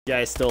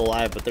Guy's still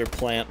alive, but they're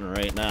planting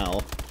right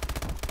now.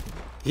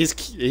 He's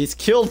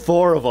killed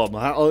 4 of them.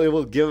 I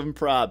will give him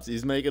props.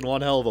 He's making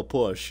one hell of a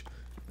push.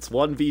 It's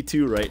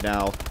 1v2 right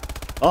now.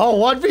 Oh,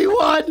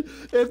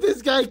 1v1! If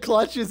this guy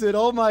clutches it,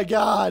 oh my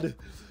god.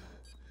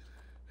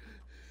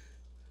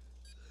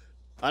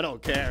 I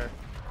don't care.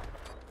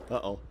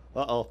 Uh-oh.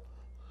 Uh-oh.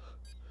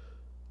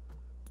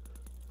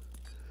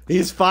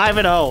 He's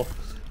 5-0.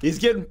 He's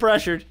getting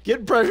pressured.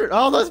 Getting pressured.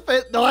 Oh,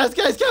 the last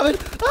guy's coming.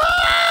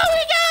 Ah, we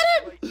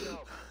got him!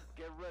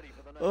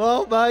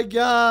 Oh my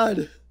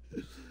god.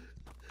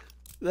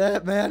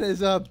 That man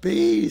is a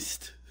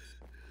beast.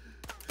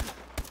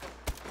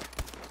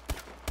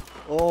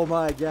 Oh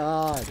my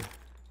god.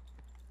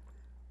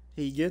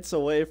 He gets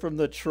away from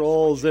the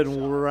trolls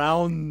and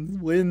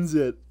round wins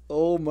it.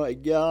 Oh my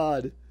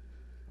god.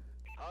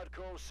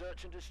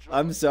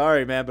 I'm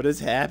sorry, man, but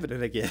it's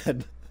happening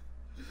again.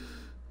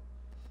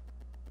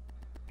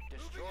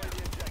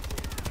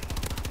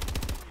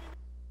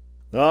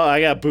 Oh, I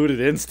got booted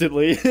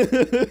instantly.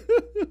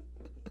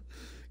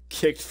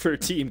 Kicked for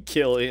team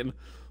killing.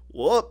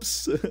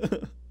 Whoops.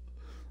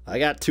 I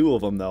got 2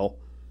 of them, though.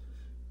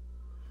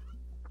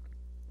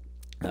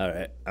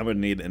 Alright, I'm gonna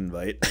need an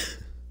invite.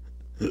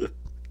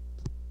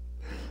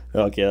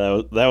 Okay,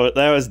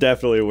 that was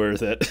definitely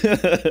worth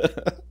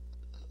it.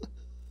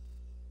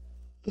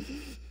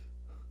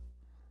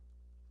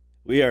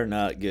 We are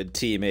not good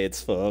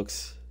teammates,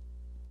 folks.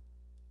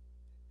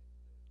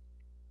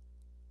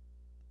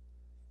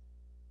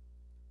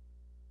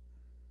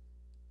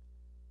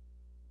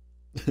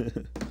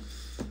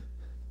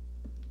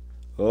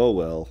 Oh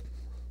well.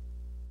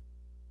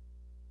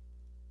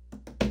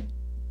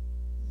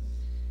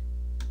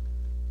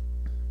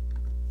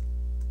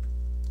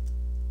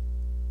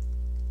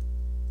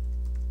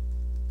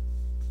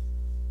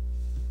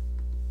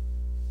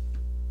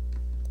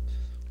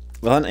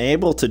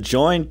 Unable to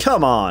join?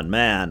 Come on,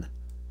 man.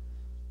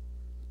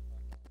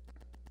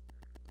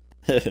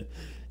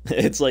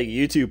 It's like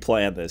you two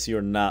planned this.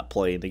 You're not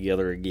playing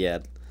together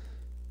again.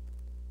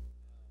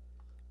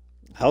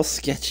 How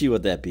sketchy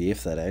would that be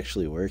if that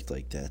actually worked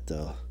like that,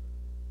 though?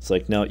 It's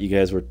like, no, you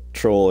guys were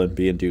trolling,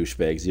 being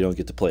douchebags. You don't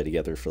get to play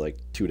together for like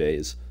 2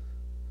 days.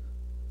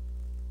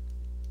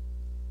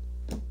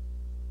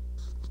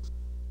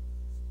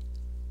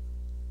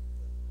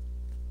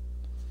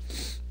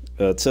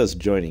 It says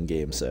joining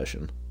game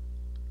session.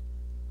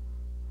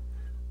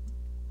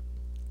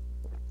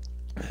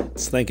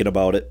 It's thinking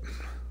about it.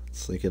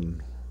 It's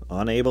thinking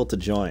unable to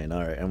join.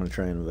 Alright, I'm going to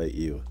try and invite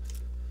you.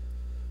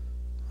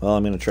 Well,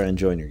 I'm going to try and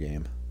join your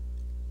game.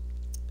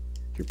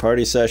 Your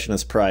party session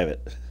is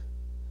private.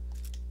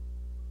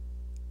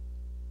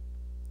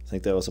 I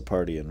think that was a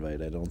party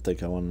invite. I don't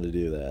think I wanted to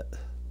do that.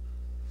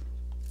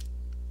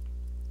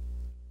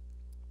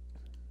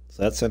 Does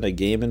that send a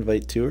game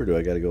invite too, or do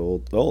I got to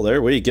go? Oh,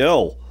 there we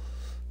go.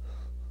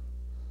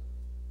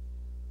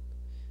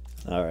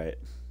 Alright.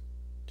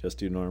 Just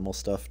do normal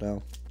stuff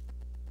now.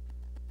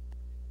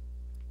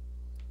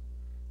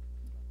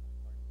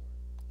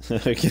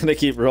 We're gonna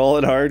keep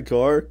rolling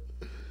hardcore.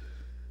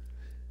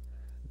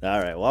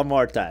 Alright, one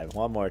more time.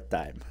 One more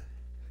time.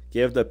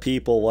 Give the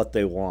people what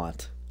they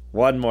want.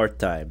 One more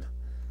time.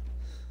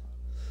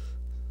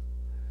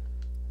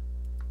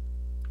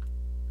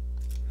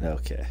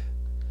 Okay.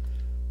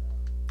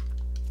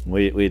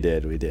 We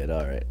did.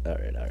 Alright.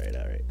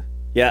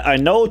 Yeah, I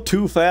know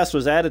Too Fast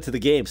was added to the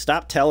game.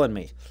 Stop telling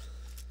me.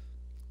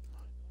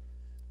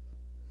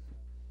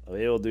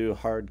 We'll do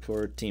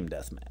hardcore team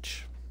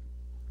deathmatch.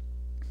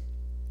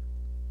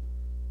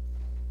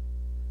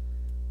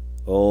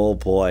 Oh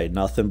boy,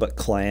 nothing but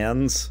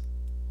clans.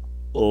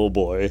 Oh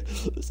boy.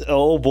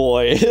 Oh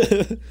boy.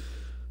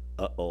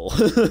 Uh-oh.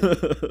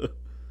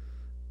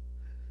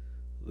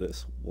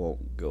 This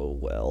won't go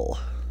well.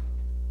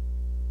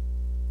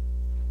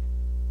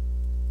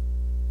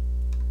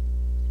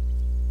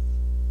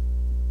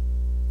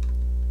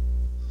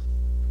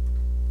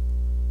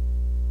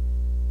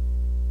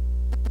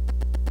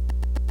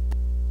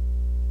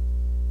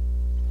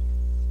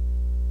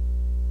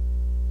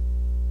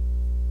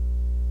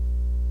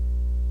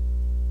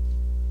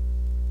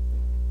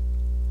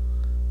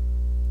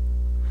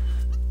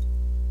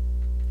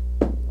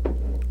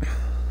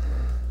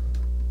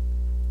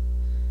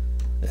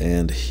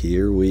 And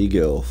here we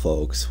go,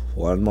 folks.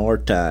 One more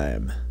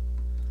time.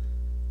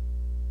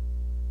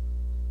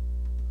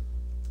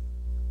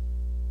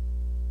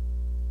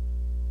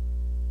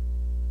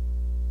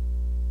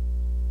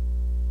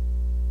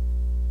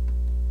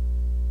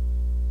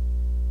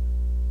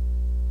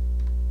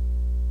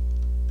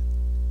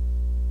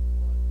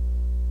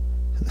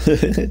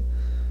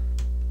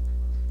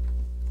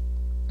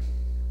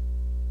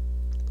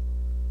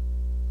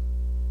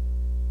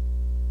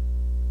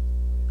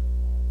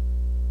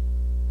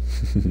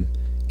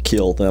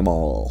 Kill them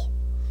all.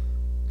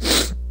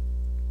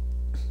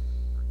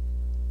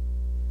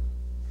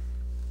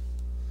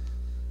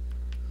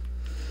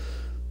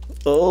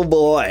 Oh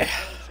boy.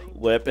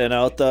 Whipping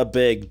out the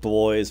big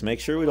boys. Make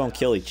sure we don't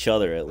kill each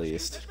other at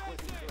least.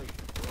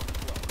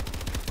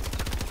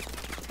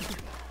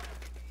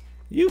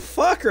 You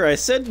fucker, I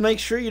said make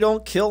sure you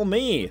don't kill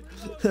me.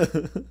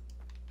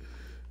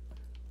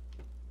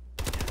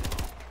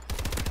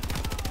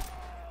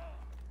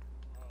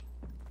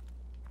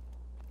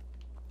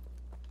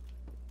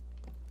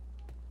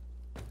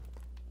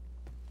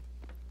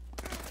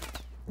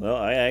 Well,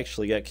 I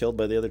actually got killed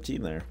by the other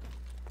team there.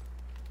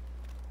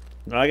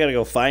 Now I gotta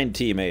go find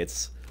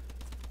teammates.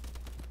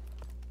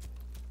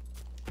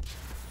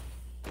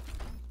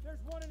 There's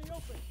one in the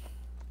open.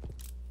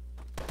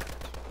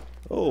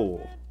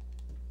 Oh.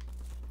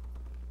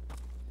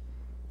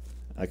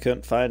 I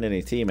couldn't find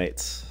any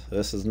teammates.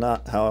 This is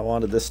not how I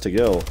wanted this to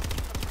go.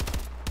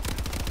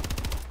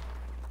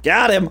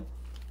 Got him!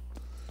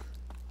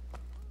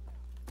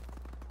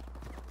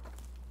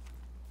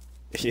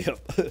 Yep.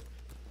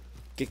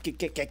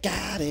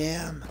 Got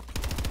him!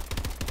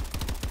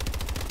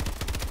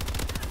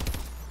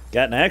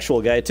 Got an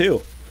actual guy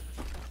too.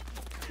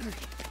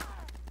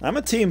 I'm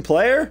a team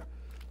player.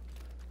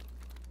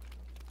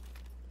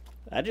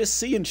 I just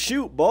see and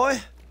shoot, boy.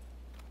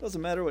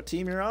 Doesn't matter what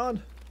team you're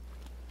on.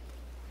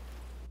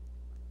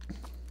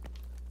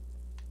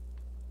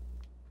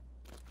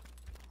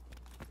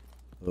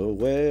 Oh,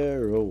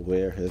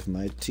 where have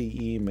my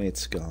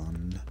teammates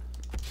gone?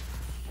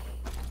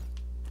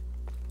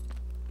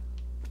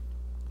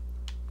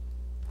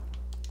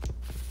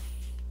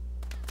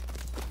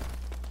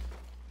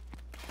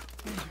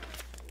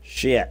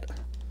 Shit.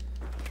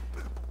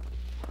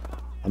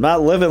 I'm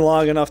not living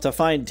long enough to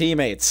find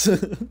teammates.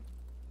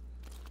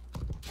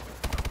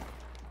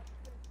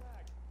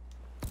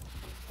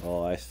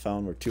 Oh, I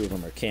found where two of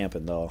them are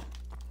camping, though.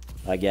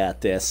 I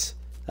got this.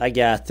 I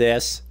got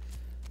this.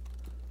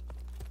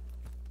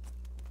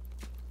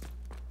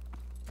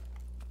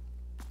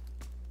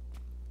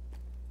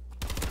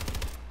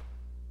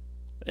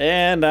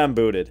 And I'm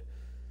booted.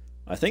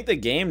 I think the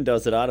game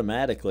does it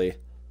automatically.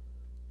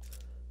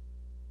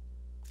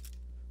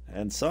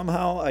 And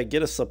somehow I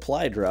get a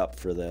supply drop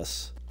for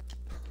this.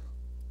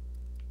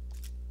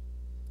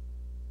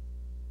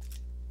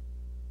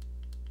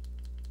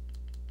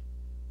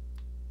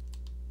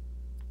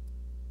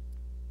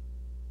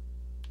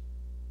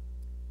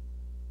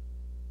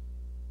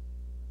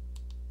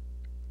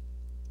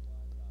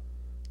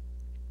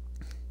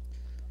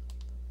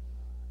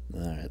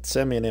 Alright,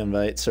 send me an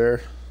invite,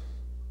 sir.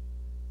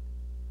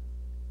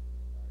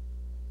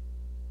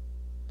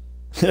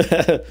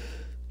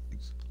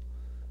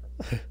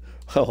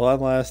 One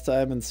last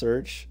time in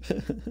search.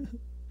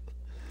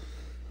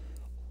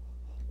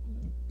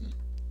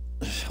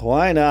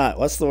 Why not?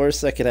 What's the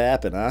worst that could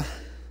happen, huh?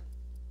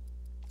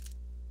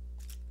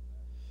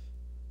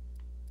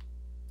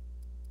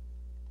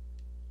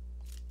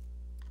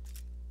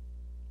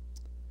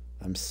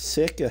 I'm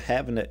sick of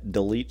having to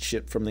delete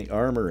shit from the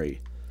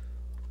armory.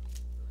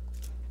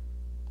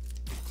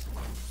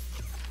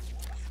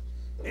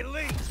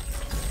 Elite.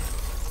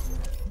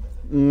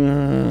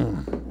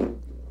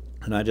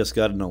 And I just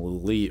got an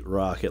elite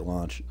rocket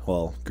launch,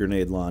 well,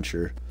 grenade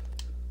launcher.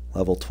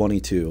 Level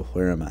 22.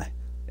 Where am I?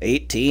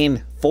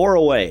 18? 4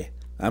 away.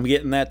 I'm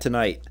getting that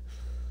tonight.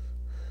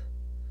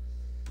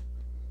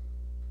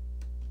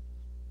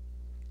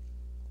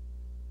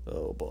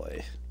 Oh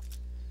boy.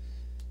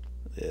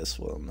 This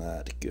will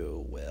not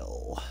go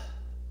well.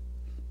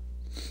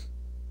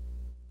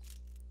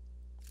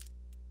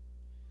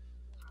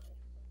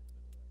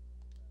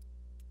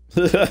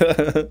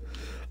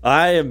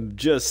 I am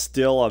just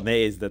still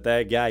amazed that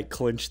that guy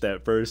clinched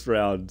that first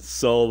round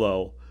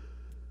solo.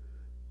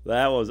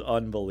 That was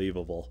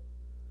unbelievable.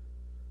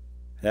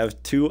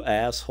 Have two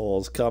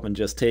assholes come and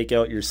just take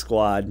out your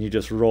squad and you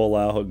just roll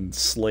out and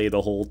slay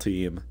the whole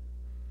team.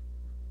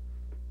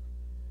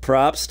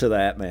 Props to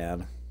that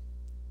man.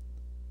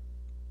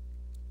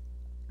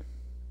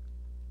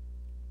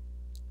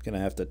 Gonna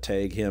have to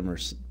tag him or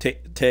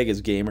tag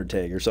his gamer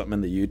tag or something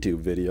in the YouTube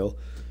video.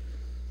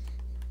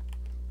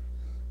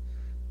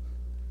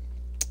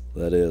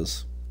 That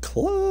is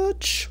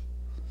clutch.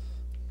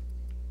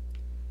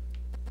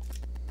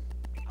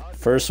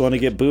 First one to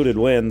get booted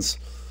wins.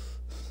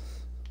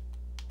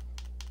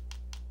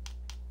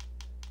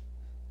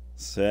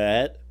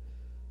 Set.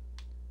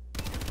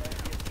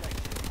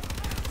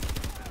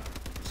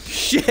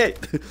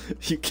 Shit!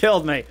 You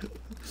killed me.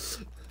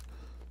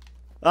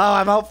 Oh,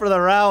 I'm out for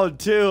the round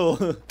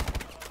too.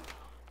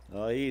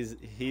 Oh,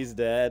 he's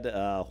dead.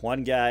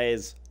 One guy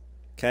is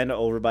kind of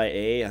over by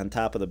A on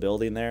top of the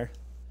building there.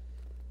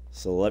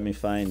 So let me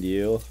find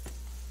you.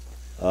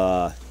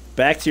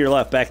 Back to your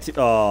left. Back.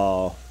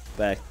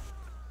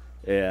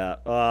 Yeah.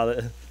 Oh,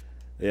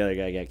 the other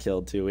guy got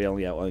killed too. We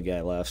only got one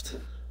guy left.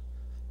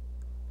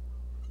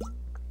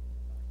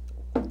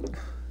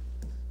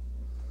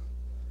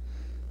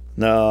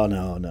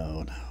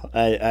 No.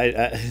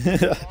 I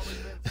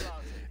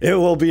It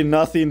will be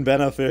nothing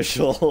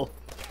beneficial.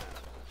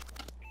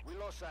 We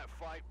lost that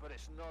fight, but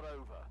it's not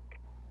over.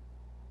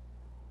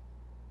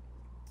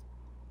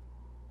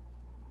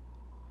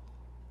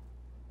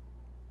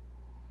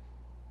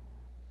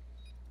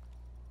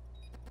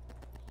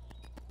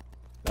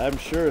 I'm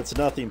sure it's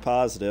nothing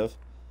positive.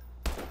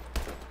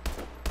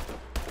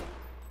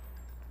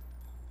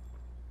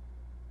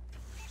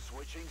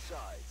 Switching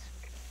sides.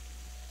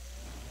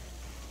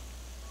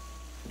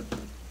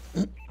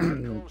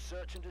 Control,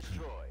 search and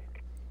destroy.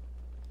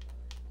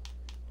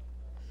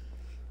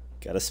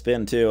 Gotta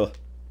spin too.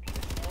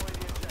 Destroy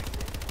the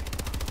objective.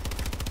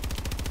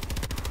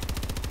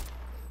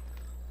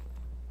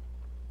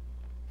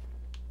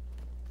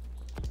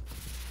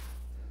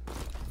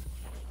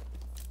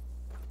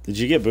 Did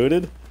you get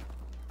booted?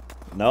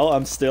 No,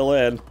 I'm still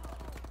in.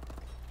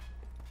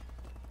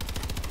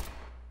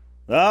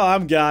 Oh,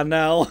 I'm gone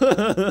now.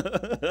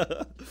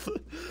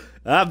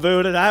 I'm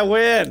booted. I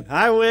win.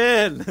 I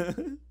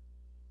win.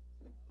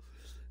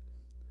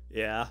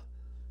 Yeah.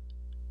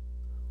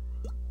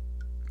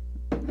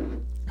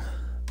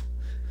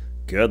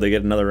 Good, they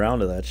get another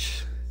round of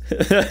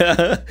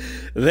that.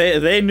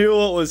 They knew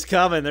what was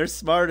coming. They're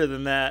smarter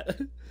than that.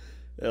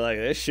 They're like,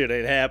 this shit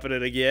ain't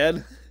happening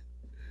again.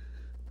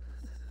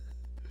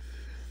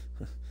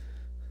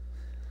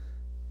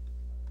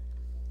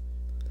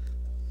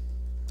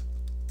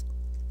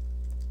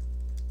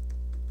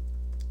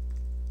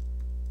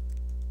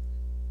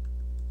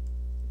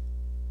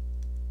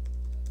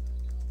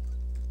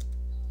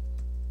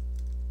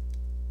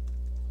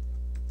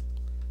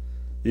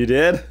 You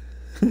did?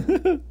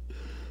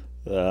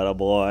 Atta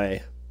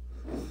boy.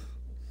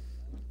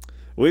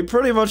 We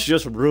pretty much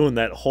just ruined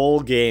that whole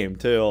game,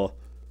 too.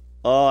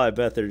 Oh, I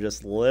bet they're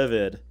just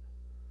livid.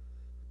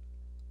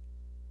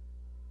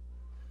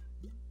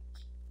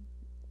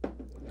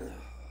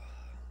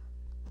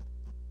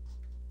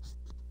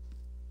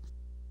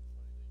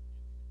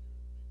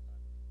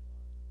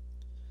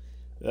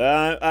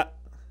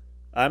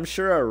 I'm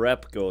sure our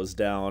rep goes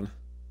down,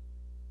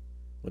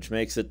 which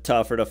makes it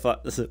tougher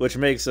to which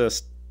makes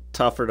us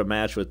tougher to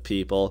match with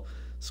people.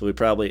 So we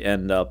probably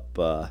end up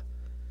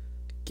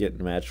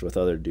getting matched with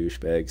other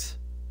douchebags.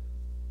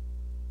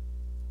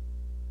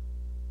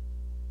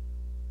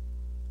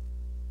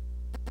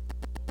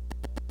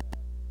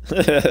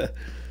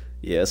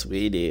 Yes,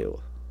 we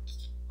do.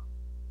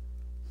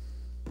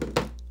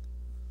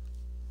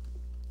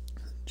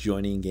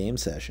 Joining game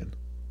session.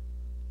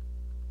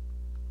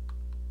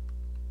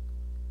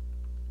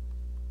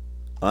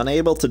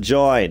 Unable to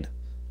join.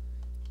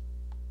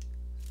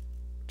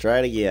 Try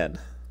it again.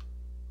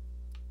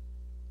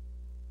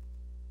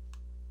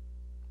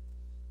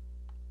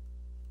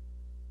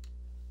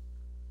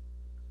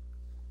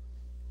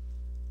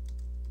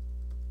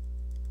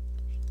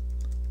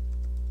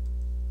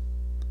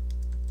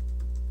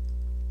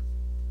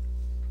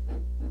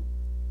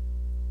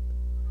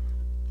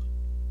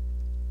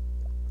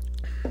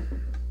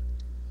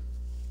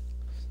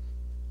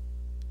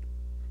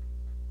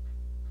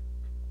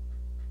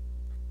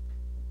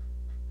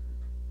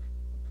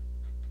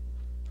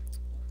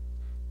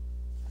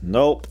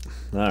 Nope.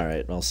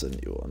 Alright, I'll send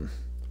you one.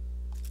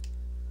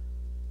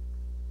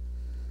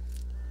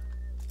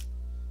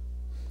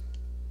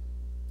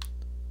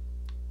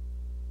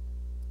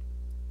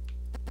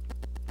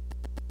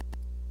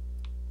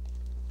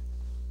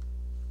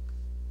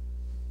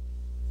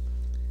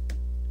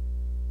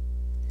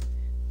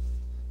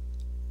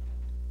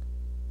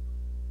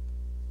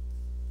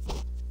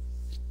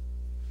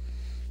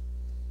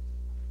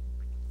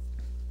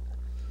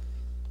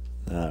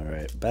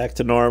 Alright, back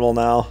to normal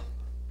now.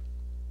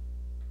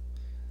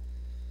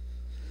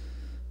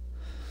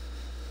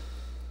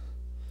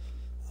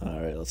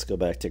 Alright, let's go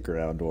back to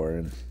ground war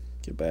and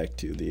get back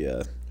to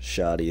the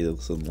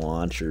shotties and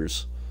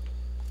launchers.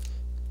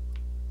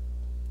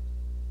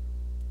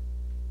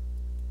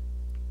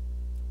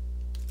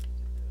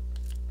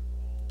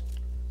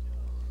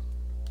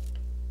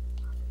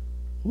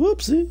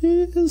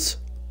 Whoopsies!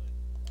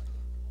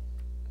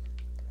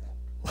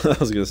 I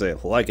was gonna say,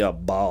 like a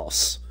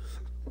boss.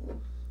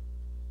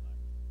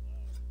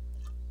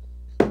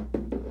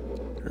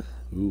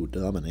 Ooh,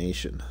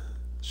 domination.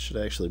 Should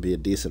actually be a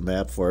decent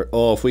map for it.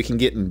 Oh, if we can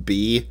get in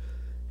B,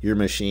 your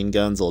machine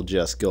guns will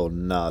just go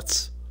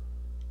nuts.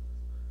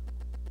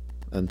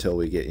 Until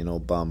we get, you know,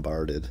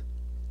 bombarded.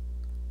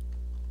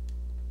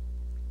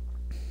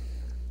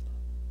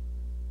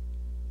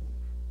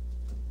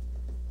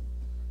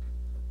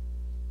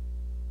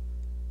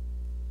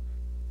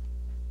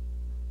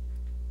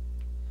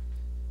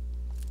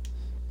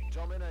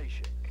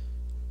 Domination.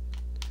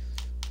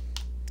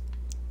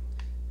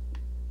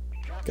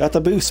 Got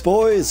the boost,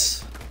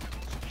 boys!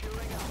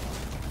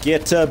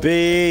 Get to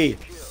B!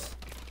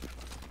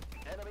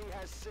 Enemy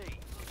has C.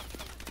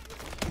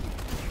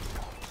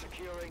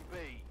 Securing B.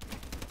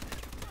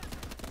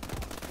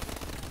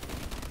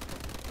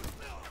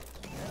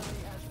 Enemy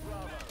has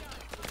Bravo.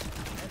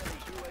 Enemy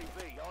UAV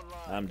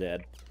online. I'm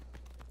dead.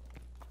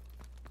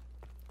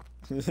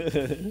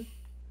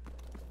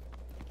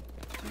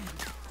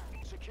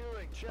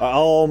 Securing Charlie.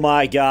 Oh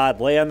my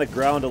god, lay on the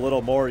ground a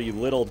little more, you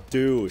little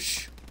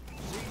douche.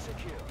 C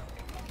secure.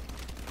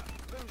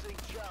 Losing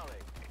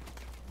Charlie.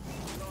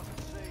 Lost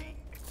C.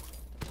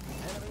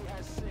 Enemy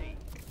has C.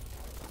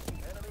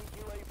 Enemy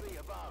UAV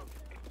above.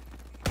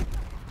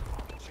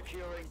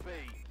 Securing B.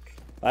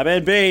 I'm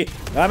in B!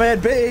 I'm in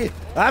B!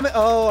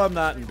 I'm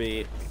not in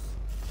B.